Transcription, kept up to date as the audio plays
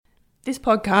This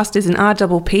podcast is an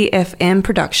RPPFM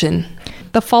production.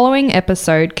 The following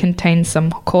episode contains some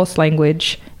coarse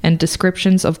language and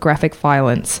descriptions of graphic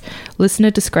violence. Listener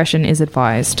discretion is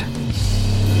advised.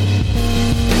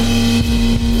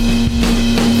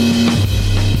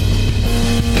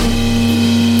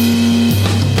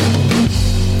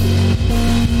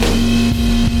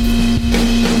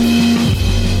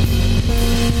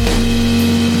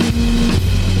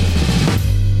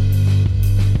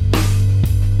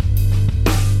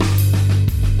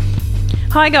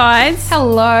 Hi guys.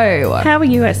 Hello. How are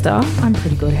you, Esther? I'm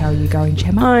pretty good. How are you going,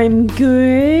 Gemma? I'm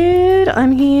good.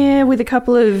 I'm here with a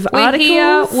couple of articles.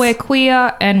 Here, we're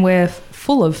queer, and we're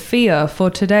full of fear for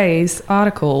today's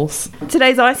articles.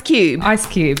 Today's Ice Cube. Ice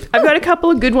Cube. I've got a couple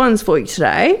of good ones for you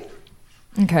today.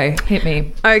 Okay, hit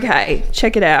me. Okay,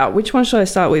 check it out. Which one should I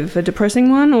start with? The depressing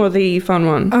one or the fun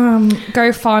one?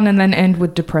 Go fun and then end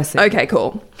with depressing. Okay,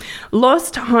 cool.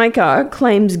 Lost hiker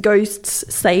claims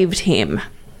ghosts saved him.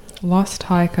 Lost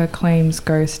hiker claims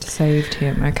ghost saved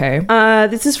him. Okay.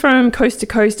 This is from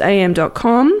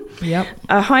coasttocoastam.com. Yep.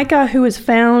 A hiker who was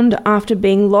found after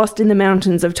being lost in the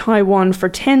mountains of Taiwan for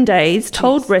 10 days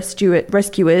told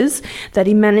rescuers that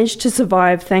he managed to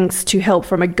survive thanks to help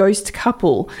from a ghost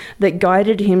couple that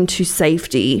guided him to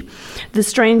safety. The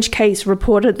strange case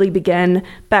reportedly began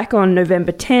back on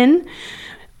November 10.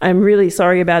 I'm really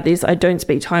sorry about this. I don't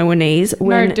speak Taiwanese.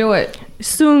 No, do it.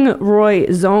 Sung Roy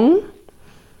Zong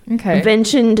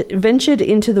ventured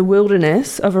into the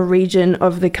wilderness of a region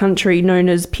of the country known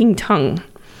as Pingtung.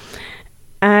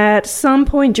 At some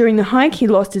point during the hike, he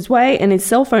lost his way and his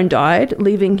cell phone died,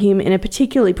 leaving him in a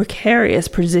particularly precarious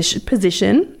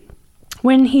position.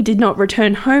 When he did not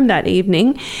return home that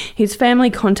evening, his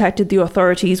family contacted the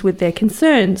authorities with their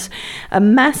concerns. A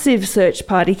massive search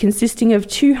party consisting of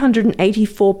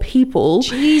 284 people,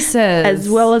 as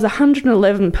well as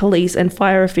 111 police and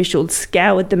fire officials,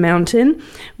 scoured the mountain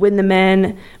where the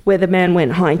man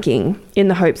went hiking in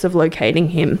the hopes of locating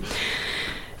him.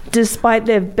 Despite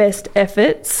their best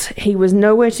efforts, he was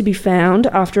nowhere to be found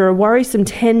after a worrisome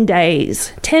 10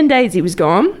 days. 10 days he was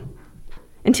gone.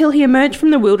 Until he emerged from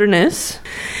the wilderness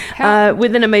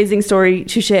with an amazing story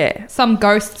to share. Some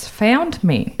ghosts found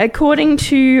me. According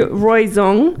to Roy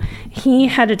Zong, he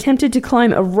had attempted to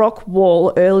climb a rock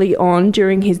wall early on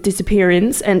during his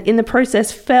disappearance and in the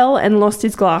process fell and lost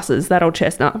his glasses, that old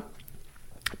chestnut.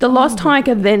 The lost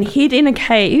hiker then hid in a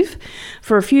cave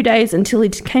for a few days until he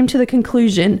came to the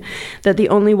conclusion that the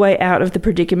only way out of the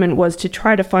predicament was to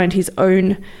try to find his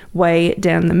own way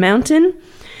down the mountain.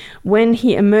 When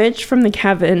he emerged from the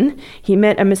cavern, he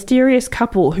met a mysterious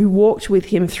couple who walked with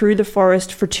him through the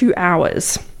forest for 2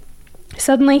 hours.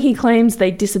 Suddenly, he claims they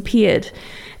disappeared,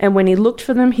 and when he looked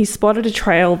for them, he spotted a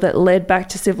trail that led back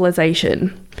to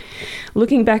civilization.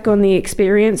 Looking back on the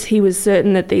experience, he was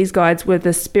certain that these guides were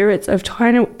the spirits of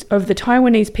the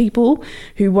Taiwanese people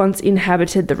who once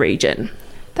inhabited the region.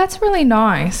 That's really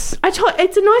nice.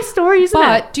 It's a nice story, isn't it?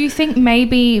 But do you think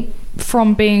maybe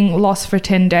from being lost for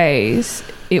 10 days,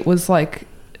 it was like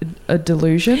a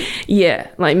delusion? Yeah,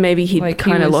 like maybe he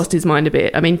kind of lost his mind a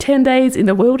bit. I mean, 10 days in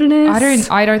the wilderness.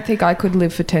 I don't think I could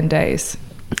live for 10 days.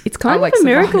 It's kind of a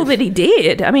miracle that he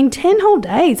did. I mean, 10 whole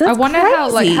days. That's I wonder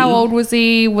crazy. how old was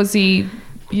he? Was he,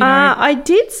 I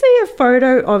did see a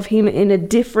photo of him in a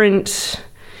different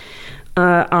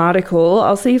article.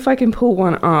 I'll see if I can pull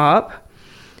one up.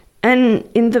 And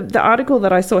in the article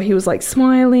that I saw, he was like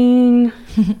smiling.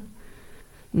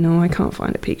 No, I can't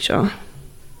find a picture.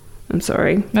 I'm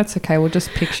sorry. That's okay. We'll just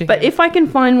picture But him. if I can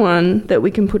find one that we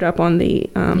can put up on the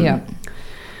on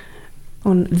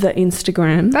the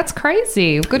Instagram. That's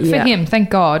crazy. Good for him. Thank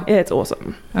God. Yeah, it's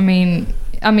awesome. I mean,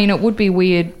 it would be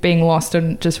weird being lost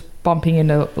and just bumping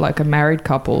into like a married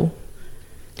couple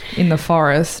in the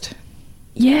forest.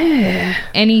 Yeah.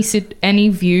 Any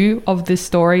view of this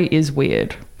story is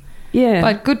weird. Yeah.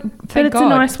 But good. Thank it's God. a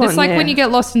nice one. It's like when you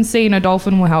get lost in sea and a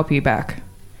dolphin will help you back.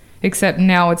 Except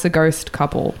now it's a ghost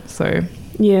couple. So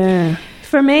yeah.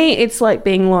 For me, it's like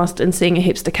being lost and seeing a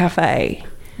hipster cafe.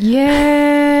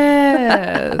 Yes.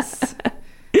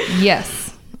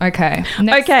 Yes. Okay.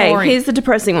 Next story. Here's the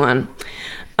depressing one.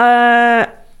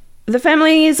 The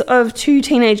families of 2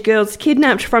 teenage girls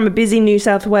kidnapped from a busy New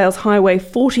South Wales highway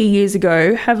 40 years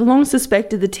ago have long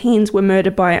suspected the teens were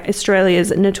murdered by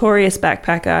Australia's notorious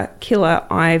backpacker killer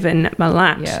Ivan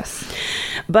Milat. Yes.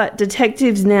 But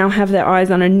detectives now have their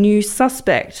eyes on a new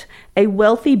suspect, a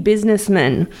wealthy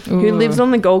businessman who lives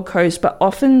on the Gold Coast but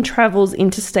often travels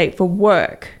interstate for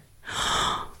work.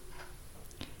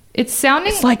 It's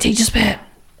sounding like Teacher's Pet.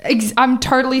 I'm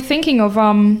totally thinking of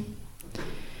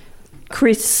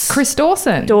Chris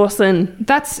Dawson. Dawson.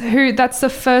 That's the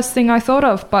first thing I thought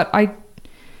of, but I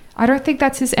don't think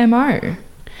that's his MO.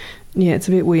 Yeah, it's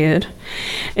a bit weird.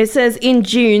 It says, in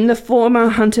June, the former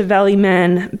Hunter Valley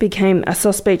man became a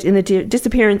suspect in the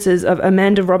disappearances of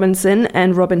Amanda Robinson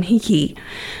and Robin Hickey.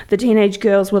 The teenage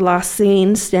girls were last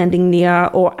seen standing near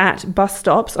or at bus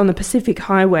stops on the Pacific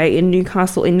Highway in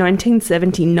Newcastle in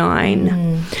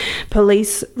 1979.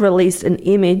 Police released an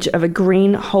image of a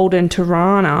green Holden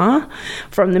Tirana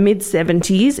from the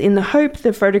mid-70s in the hope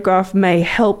the photograph may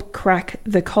help crack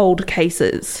the cold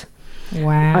cases.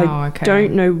 Wow, I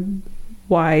don't know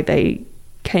why they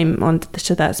came on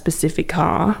to that specific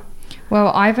car. Well,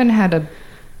 Ivan had a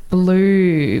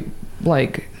blue,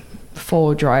 like,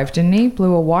 four-wheel drive, didn't he?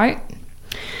 Blue or white?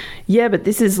 Yeah, but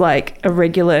this is like a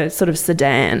regular sort of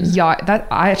sedan. Yeah,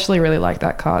 I actually really like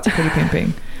that car. It's pretty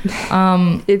pimping.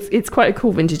 It's quite a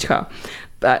cool vintage car.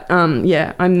 But,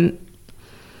 yeah,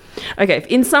 okay,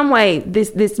 in some way,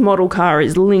 this model car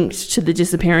is linked to the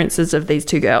disappearances of these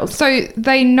two girls. So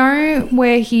they know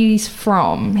where he's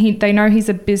from. They know he's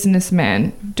a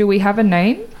businessman. Do we have a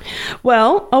name?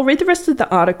 Well, I'll read the rest of the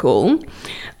article.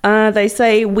 They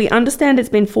say, we understand it's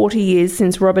been 40 years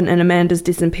since Robin and Amanda's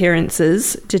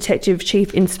disappearances, Detective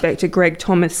Chief Inspector Greg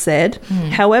Thomas said.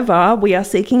 However, we are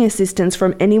seeking assistance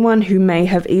from anyone who may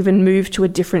have even moved to a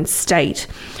different state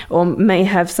or may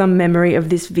have some memory of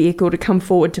this vehicle to come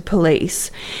forward to police.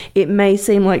 It may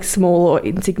seem like small or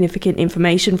insignificant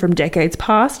information from decades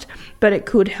past, but it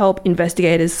could help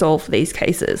investigators solve these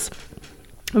cases.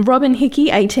 Robin Hickey,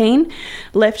 18,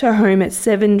 left her home at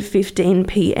 7:15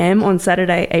 p.m. on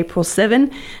Saturday, April 7,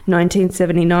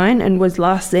 1979, and was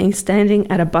last seen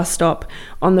standing at a bus stop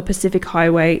on the Pacific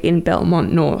Highway in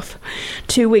Belmont North.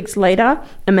 2 weeks later,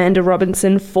 Amanda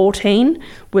Robinson, 14,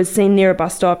 was seen near a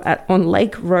bus stop on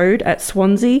Lake Road at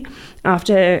Swansea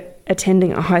after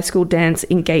attending a high school dance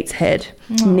in Gateshead.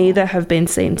 Neither have been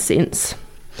seen since.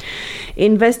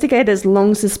 Investigators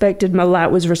long suspected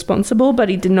Malat was responsible, but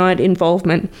he denied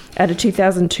involvement at a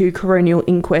 2002 coronial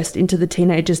inquest into the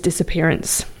teenager's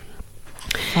disappearance.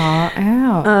 Far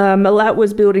out. Malat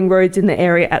was building roads in the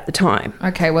area at the time.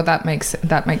 Okay, well that makes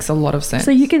a lot of sense.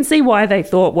 So you can see why they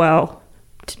thought, well,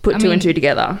 to put two and two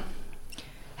together.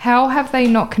 How have they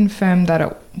not confirmed that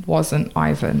it wasn't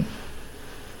Ivan?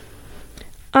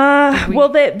 Well,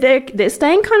 they're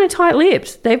staying kind of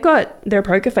tight-lipped. They've got their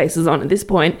poker faces on at this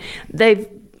point.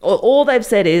 All they've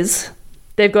said is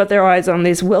they've got their eyes on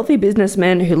this wealthy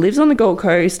businessman who lives on the Gold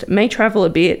Coast, may travel a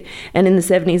bit, and in the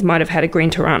 70s might have had a green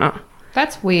Tirana.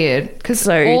 That's weird because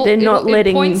they're not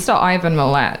letting. It points to Ivan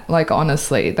Malat. Like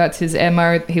honestly, that's his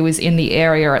MO. He was in the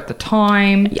area at the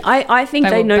time. I think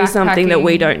they know something that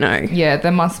we don't know. Yeah,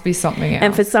 there must be something else.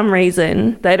 And for some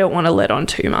reason, they don't want to let on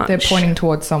too much. They're pointing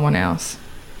towards someone else.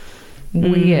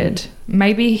 Weird.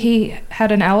 Maybe he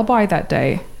had an alibi that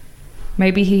day.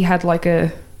 Maybe he had like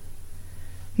a...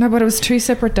 No, but it was two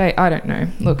separate days. I don't know.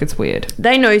 Look, it's weird.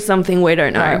 They know something we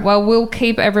don't know. Right, well, we'll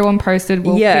keep everyone posted.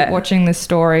 We'll keep watching this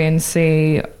story and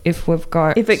see if we've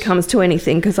got... If it comes to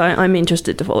anything, because I'm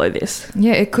interested to follow this.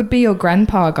 Yeah, it could be your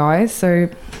grandpa, guys. So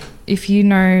if you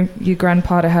know your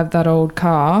grandpa to have that old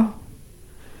car,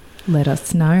 let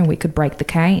us know. We could break the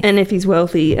case. And if he's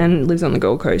wealthy and lives on the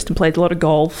Gold Coast and plays a lot of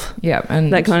golf. Yeah.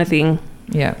 And that kind of thing.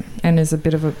 Yeah. And is a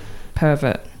bit of a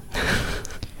pervert.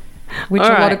 Which a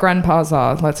lot of grandpas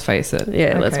are, let's face it.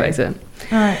 Yeah, let's face it.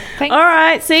 All right. Thanks. All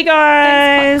right. See you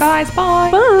guys. Thanks, guys.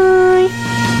 Bye. Bye.